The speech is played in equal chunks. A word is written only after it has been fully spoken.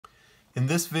In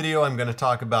this video, I'm going to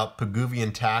talk about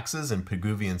Pigouvian taxes and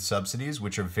Pigouvian subsidies,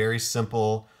 which are very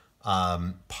simple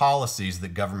policies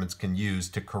that governments can use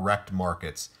to correct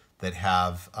markets that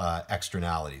have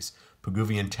externalities.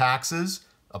 Pigouvian taxes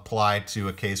apply to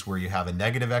a case where you have a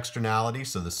negative externality,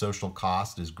 so the social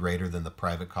cost is greater than the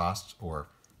private cost, or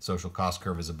social cost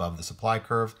curve is above the supply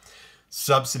curve.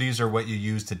 Subsidies are what you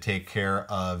use to take care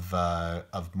of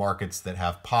markets that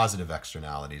have positive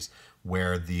externalities,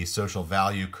 where the social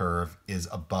value curve is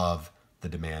above the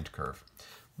demand curve.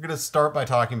 We're going to start by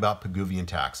talking about Pigouvian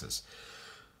taxes.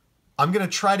 I'm going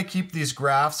to try to keep these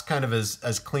graphs kind of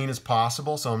as clean as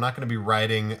possible, so I'm not going to be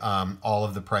writing all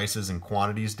of the prices and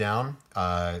quantities down,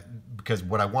 because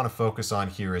what I want to focus on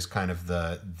here is kind of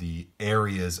the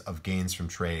areas of gains from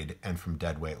trade and from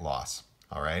deadweight loss.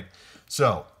 All right,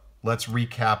 so let's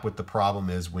recap what the problem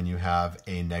is when you have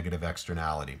a negative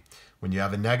externality. When you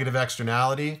have a negative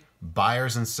externality,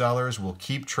 buyers and sellers will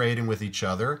keep trading with each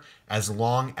other as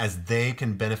long as they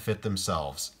can benefit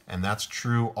themselves. And that's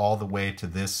true all the way to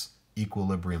this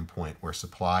equilibrium point where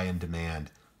supply and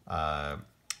demand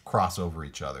cross over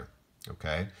each other.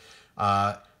 Okay.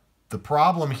 The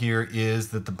problem here is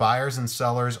that the buyers and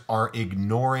sellers are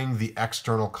ignoring the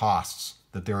external costs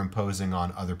that they're imposing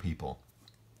on other people.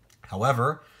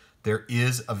 However, there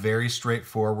is a very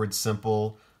straightforward,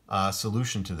 simple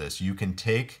solution to this. You can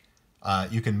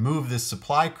move this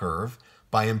supply curve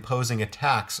by imposing a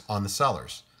tax on the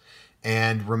sellers.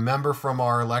 And remember from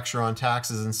our lecture on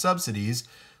taxes and subsidies,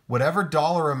 whatever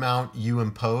dollar amount you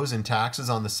impose in taxes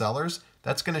on the sellers,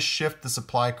 that's going to shift the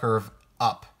supply curve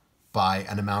up by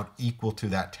an amount equal to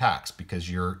that tax,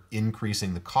 because you're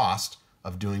increasing the cost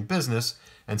of doing business,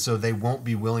 and so they won't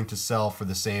be willing to sell for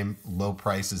the same low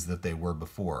prices that they were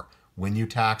before. When you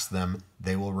tax them,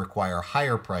 they will require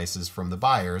higher prices from the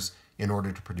buyers in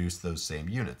order to produce those same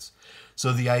units.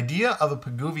 So the idea of a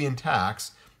Pigouvian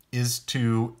tax is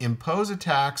to impose a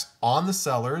tax on the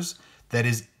sellers that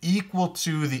is equal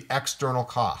to the external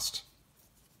cost.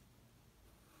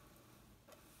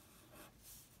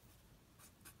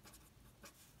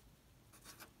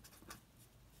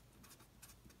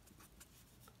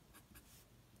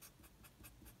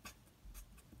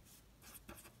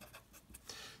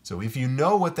 So if you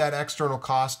know what that external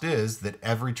cost is that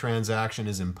every transaction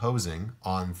is imposing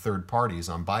on third parties,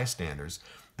 on bystanders,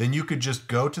 then you could just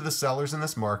go to the sellers in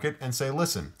this market and say,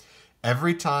 listen,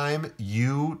 every time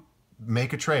you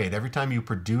make a trade, every time you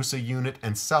produce a unit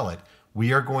and sell it,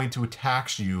 we are going to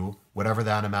tax you whatever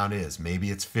that amount is. Maybe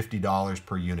it's $50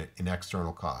 per unit in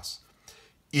external costs.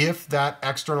 If that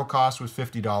external cost was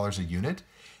 $50 a unit,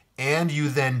 and you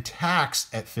then tax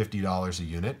at $50 a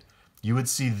unit, you would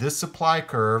see this supply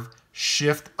curve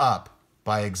shift up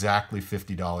by exactly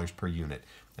 $50 per unit.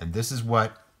 And this is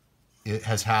what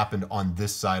has happened on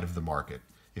this side of the market.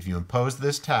 If you impose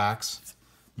this tax,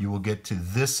 you will get to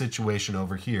this situation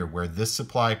over here where this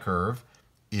supply curve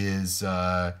is,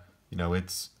 the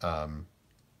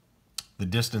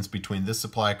distance between this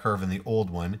supply curve and the old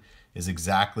one is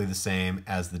exactly the same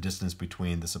as the distance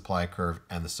between the supply curve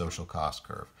and the social cost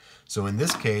curve. So in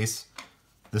this case,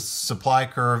 the supply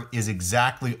curve is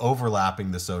exactly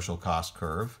overlapping the social cost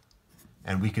curve,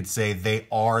 and we could say they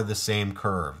are the same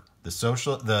curve.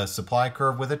 The supply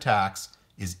curve with a tax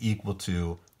is equal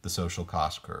to the social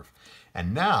cost curve.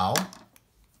 And now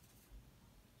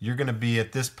you're going to be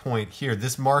at this point here.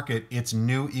 This market, its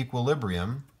new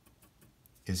equilibrium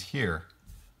is here,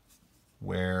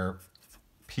 where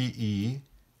PE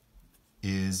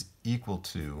is equal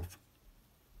to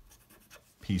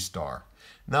P star.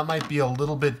 And that might be a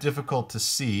little bit difficult to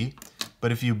see,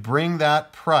 but if you bring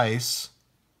that price,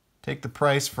 take the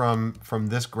price from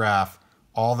this graph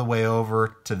all the way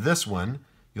over to this one,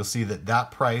 you'll see that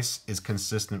that price is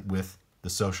consistent with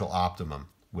the social optimum,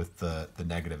 with the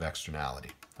negative externality.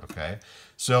 Okay,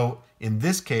 so in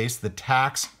this case, the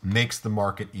tax makes the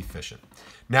market efficient.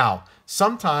 Now,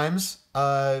 sometimes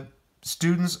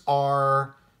students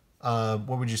are,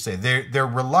 what would you say? They're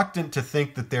reluctant to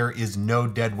think that there is no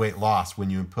deadweight loss when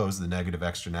you impose the negative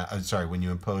when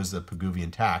you impose the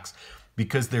Pigouvian tax,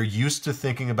 because they're used to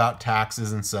thinking about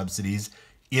taxes and subsidies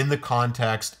in the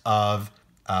context of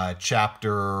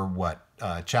chapter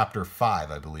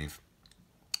 5, I believe,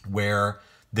 where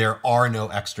there are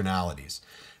no externalities.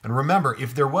 And remember,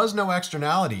 if there was no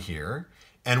externality here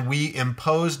and we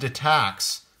imposed a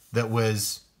tax that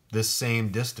was this same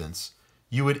distance,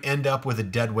 you would end up with a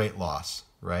deadweight loss,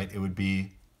 right? It would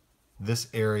be this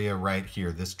area right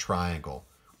here, this triangle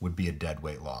would be a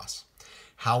deadweight loss.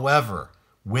 However,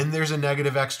 when there's a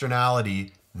negative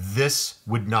externality, this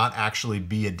would not actually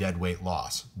be a deadweight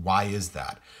loss. Why is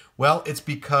that? Well, it's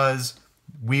because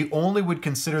We only would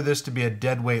consider this to be a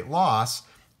deadweight loss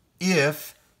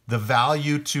if the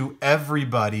value to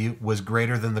everybody was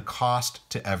greater than the cost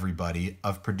to everybody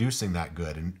of producing that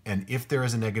good. And if there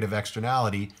is a negative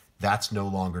externality, that's no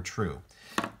longer true.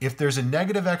 If there's a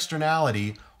negative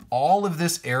externality, all of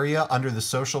this area under the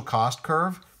social cost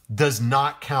curve does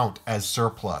not count as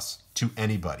surplus to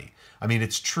anybody. I mean,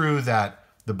 it's true that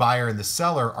the buyer and the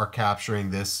seller are capturing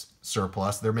this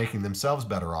surplus. They're making themselves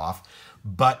better off,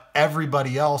 but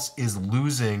everybody else is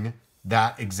losing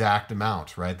that exact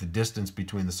amount, right? The distance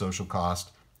between the social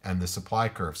cost and the supply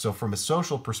curve. So from a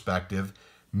social perspective,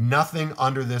 nothing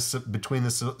under this, between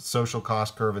the social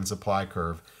cost curve and supply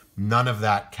curve, none of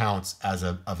that counts as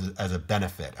a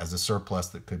benefit, as a surplus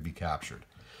that could be captured.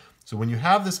 So when you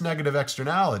have this negative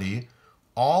externality,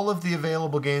 all of the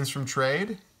available gains from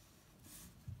trade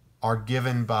are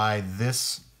given by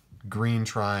this green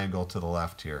triangle to the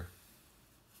left here.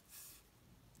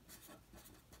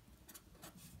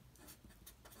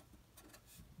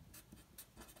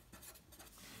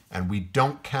 And we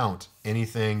don't count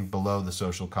anything below the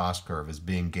social cost curve as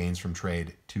being gains from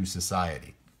trade to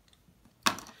society.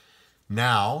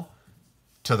 Now,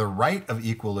 to the right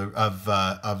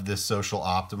of this social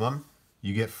optimum,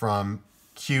 you get from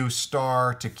Q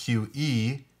star to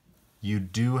QE, you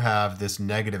do have this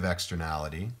negative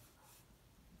externality.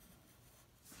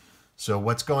 So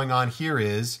what's going on here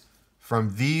is,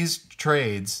 from these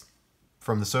trades,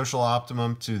 from the social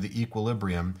optimum to the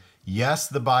equilibrium, yes,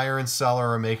 the buyer and seller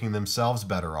are making themselves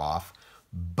better off,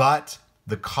 but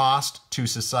the cost to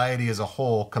society as a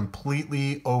whole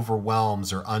completely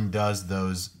overwhelms or undoes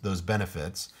those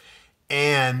benefits.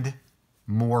 And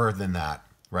more than that,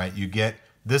 right? You get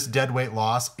this deadweight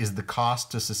loss is the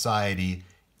cost to society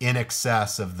in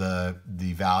excess of the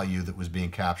value that was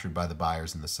being captured by the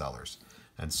buyers and the sellers.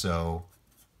 And so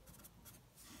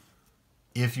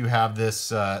if you have this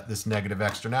this negative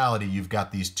externality, you've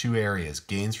got these two areas,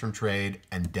 gains from trade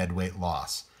and deadweight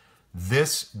loss.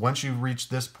 This, once you reach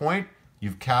this point,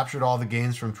 you've captured all the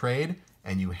gains from trade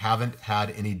and you haven't had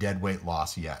any deadweight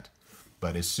loss yet.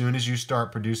 But as soon as you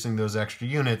start producing those extra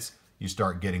units, you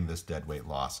start getting this deadweight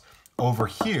loss. Over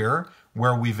here,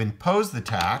 where we've imposed the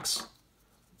tax,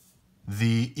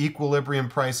 the equilibrium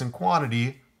price and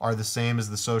quantity are the same as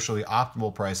the socially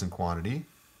optimal price and quantity.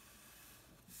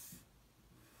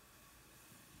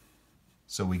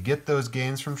 So we get those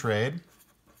gains from trade.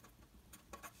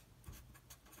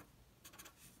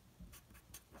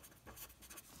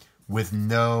 With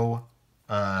no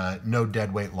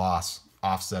deadweight loss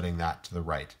offsetting that to the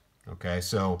right. Okay,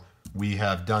 so we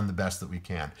have done the best that we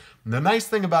can. And the nice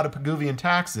thing about a Pigouvian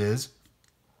tax is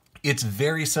it's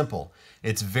very simple.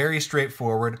 It's very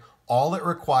straightforward. All it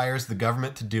requires the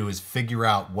government to do is figure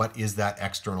out what is that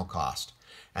external cost.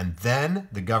 And then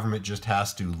the government just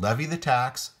has to levy the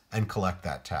tax and collect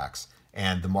that tax.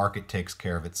 And the market takes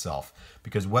care of itself.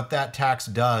 Because what that tax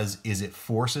does is it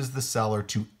forces the seller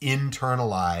to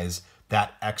internalize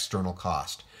that external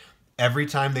cost. Every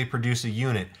time they produce a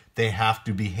unit, they have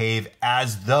to behave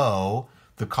as though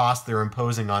the cost they're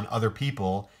imposing on other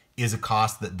people is a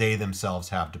cost that they themselves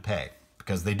have to pay.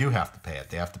 Because they do have to pay it.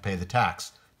 They have to pay the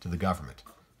tax to the government.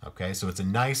 Okay, so it's a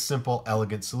nice, simple,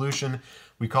 elegant solution.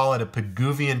 We call it a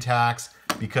Pigouvian tax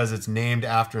because it's named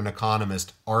after an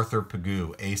economist, Arthur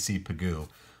Pigou, A.C. Pigou.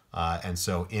 And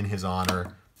so in his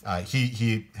honor,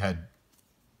 he had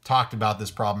talked about this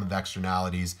problem of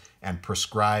externalities and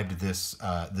prescribed this,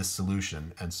 this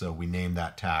solution. And so we named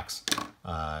that tax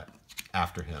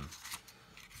after him.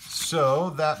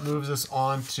 So that moves us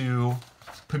on to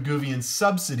Pigouvian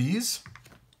subsidies,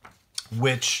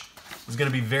 which is going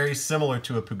to be very similar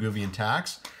to a Pigouvian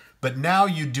tax. But now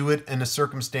you do it in a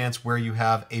circumstance where you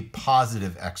have a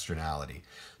positive externality.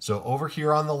 So over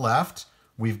here on the left,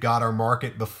 we've got our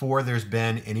market before there's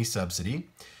been any subsidy.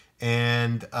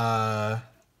 And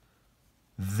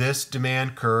this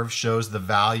demand curve shows the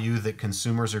value that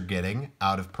consumers are getting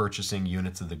out of purchasing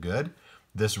units of the good.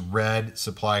 This red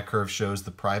supply curve shows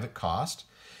the private cost.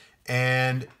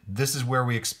 And this is where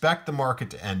we expect the market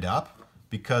to end up,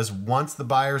 because once the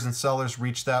buyers and sellers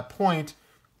reach that point,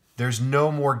 there's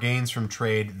no more gains from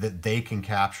trade that they can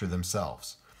capture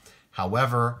themselves.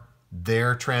 However,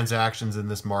 their transactions in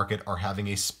this market are having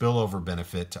a spillover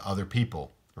benefit to other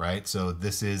people, right? So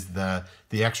this is the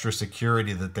extra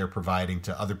security that they're providing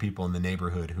to other people in the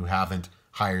neighborhood who haven't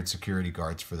hired security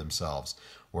guards for themselves.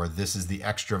 Or this is the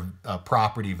extra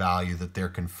property value that they're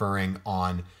conferring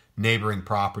on neighboring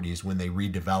properties when they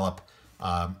redevelop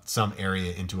some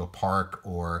area into a park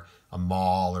or a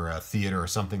mall or a theater or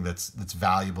something that's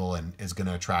valuable and is going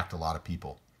to attract a lot of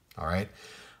people. All right.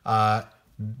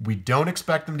 We don't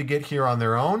expect them to get here on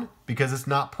their own because it's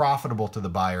not profitable to the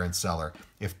buyer and seller.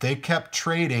 If they kept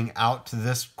trading out to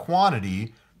this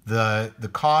quantity, the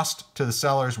cost to the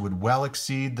sellers would well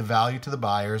exceed the value to the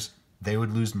buyers. They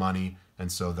would lose money,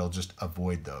 and so they'll just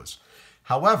avoid those.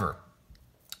 However,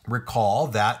 recall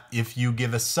that if you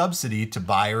give a subsidy to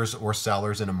buyers or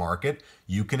sellers in a market,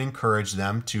 you can encourage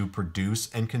them to produce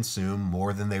and consume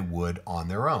more than they would on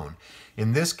their own.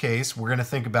 In this case, we're going to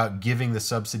think about giving the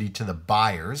subsidy to the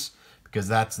buyers because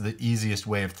that's the easiest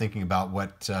way of thinking about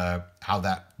how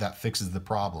that fixes the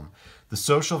problem. The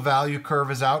social value curve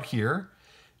is out here.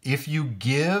 If you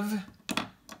give,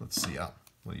 let's see,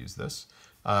 we'll use this.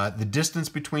 The distance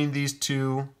between these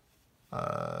two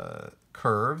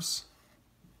curves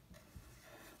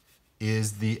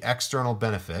is the external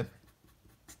benefit.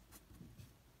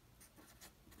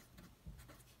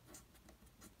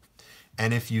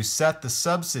 And if you set the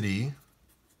subsidy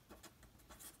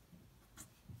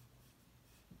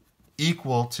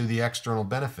equal to the external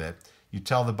benefit, you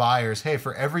tell the buyers, hey,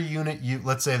 for every unit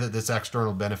let's say that this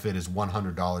external benefit is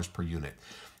 $100 per unit.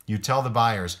 You tell the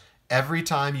buyers, every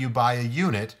time you buy a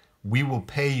unit, we will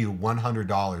pay you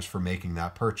 $100 for making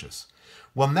that purchase.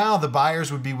 Well, now the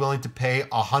buyers would be willing to pay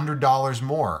 $100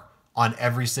 more on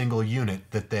every single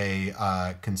unit that they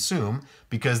consume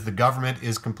because the government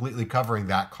is completely covering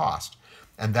that cost.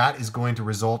 And that is going to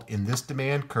result in this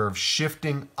demand curve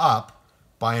shifting up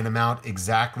by an amount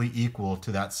exactly equal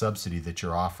to that subsidy that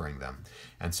you're offering them.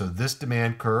 And so this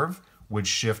demand curve would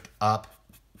shift up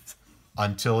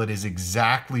until it is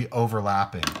exactly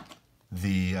overlapping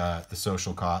the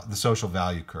social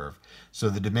value curve.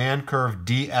 So the demand curve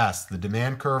DS, the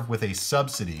demand curve with a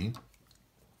subsidy,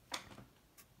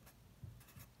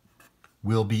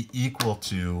 will be equal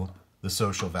to the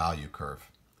social value curve.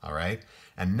 All right?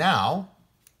 And now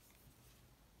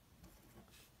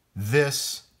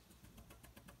this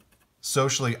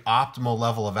socially optimal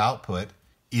level of output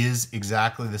is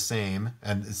exactly the same,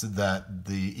 and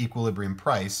the equilibrium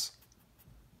price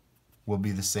will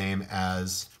be the same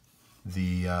as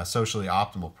the socially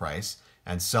optimal price,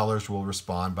 and sellers will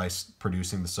respond by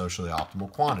producing the socially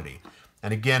optimal quantity.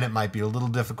 And again, it might be a little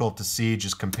difficult to see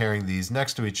just comparing these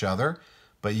next to each other,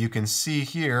 but you can see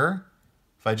here,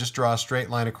 if I just draw a straight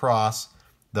line across,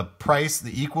 the price,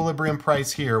 the equilibrium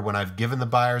price here, when I've given the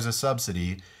buyers a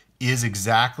subsidy, is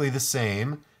exactly the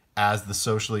same as the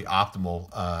socially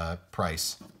optimal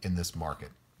price in this market.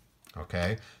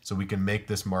 Okay, so we can make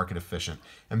this market efficient.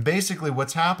 And basically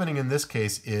what's happening in this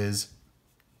case is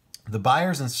the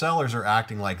buyers and sellers are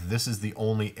acting like this is the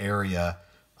only area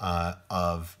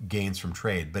of gains from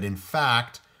trade. But in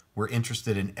fact, we're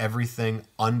interested in everything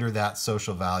under that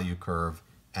social value curve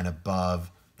and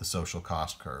above the social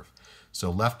cost curve. So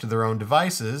left to their own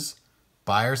devices,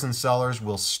 buyers and sellers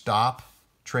will stop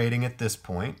trading at this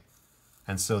point.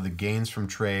 And so the gains from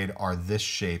trade are this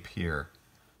shape here.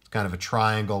 It's kind of a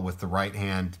triangle with the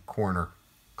right-hand corner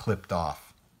clipped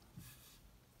off.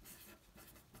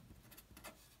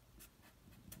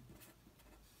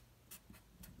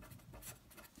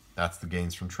 That's the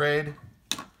gains from trade.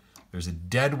 There's a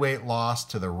deadweight loss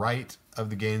to the right of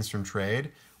the gains from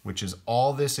trade, which is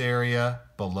all this area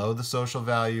below the social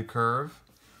value curve,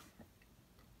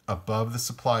 above the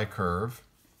supply curve,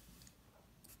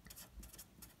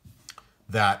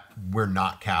 that we're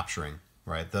not capturing,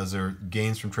 right? Those are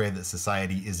gains from trade that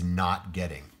society is not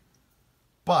getting.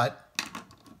 But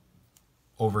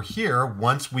over here,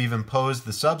 once we've imposed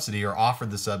the subsidy or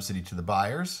offered the subsidy to the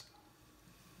buyers,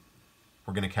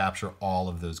 we're going to capture all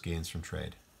of those gains from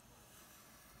trade.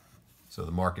 So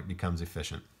the market becomes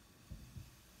efficient.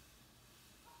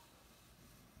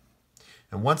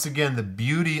 And once again, the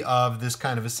beauty of this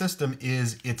kind of a system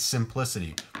is its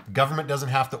simplicity. The government doesn't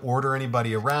have to order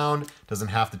anybody around, doesn't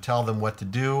have to tell them what to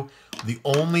do. The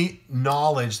only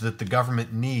knowledge that the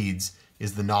government needs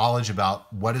is the knowledge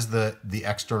about what is the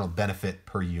external benefit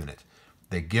per unit.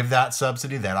 They give that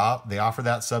subsidy, they offer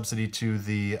that subsidy to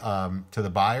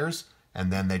the buyers, and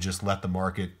then they just let the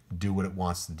market do what it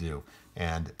wants to do.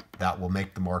 And that will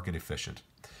make the market efficient.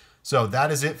 So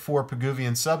that is it for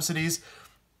Pigouvian subsidies.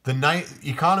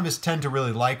 Economists tend to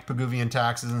really like Pigouvian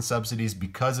taxes and subsidies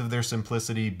because of their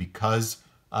simplicity, because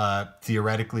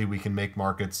theoretically we can make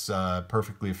markets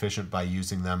perfectly efficient by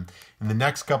using them. In the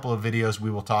next couple of videos, we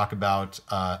will talk about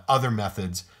other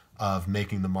methods of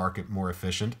making the market more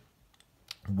efficient.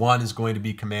 One is going to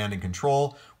be command and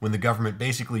control, when the government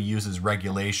basically uses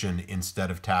regulation instead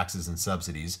of taxes and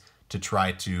subsidies to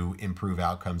try to improve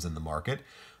outcomes in the market.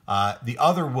 The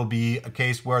other will be a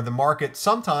case where the market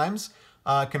sometimes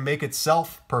can make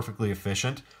itself perfectly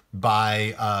efficient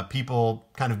by people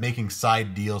kind of making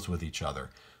side deals with each other.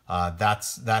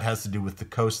 That has to do with the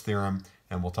Coase theorem,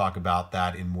 and we'll talk about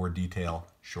that in more detail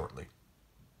shortly.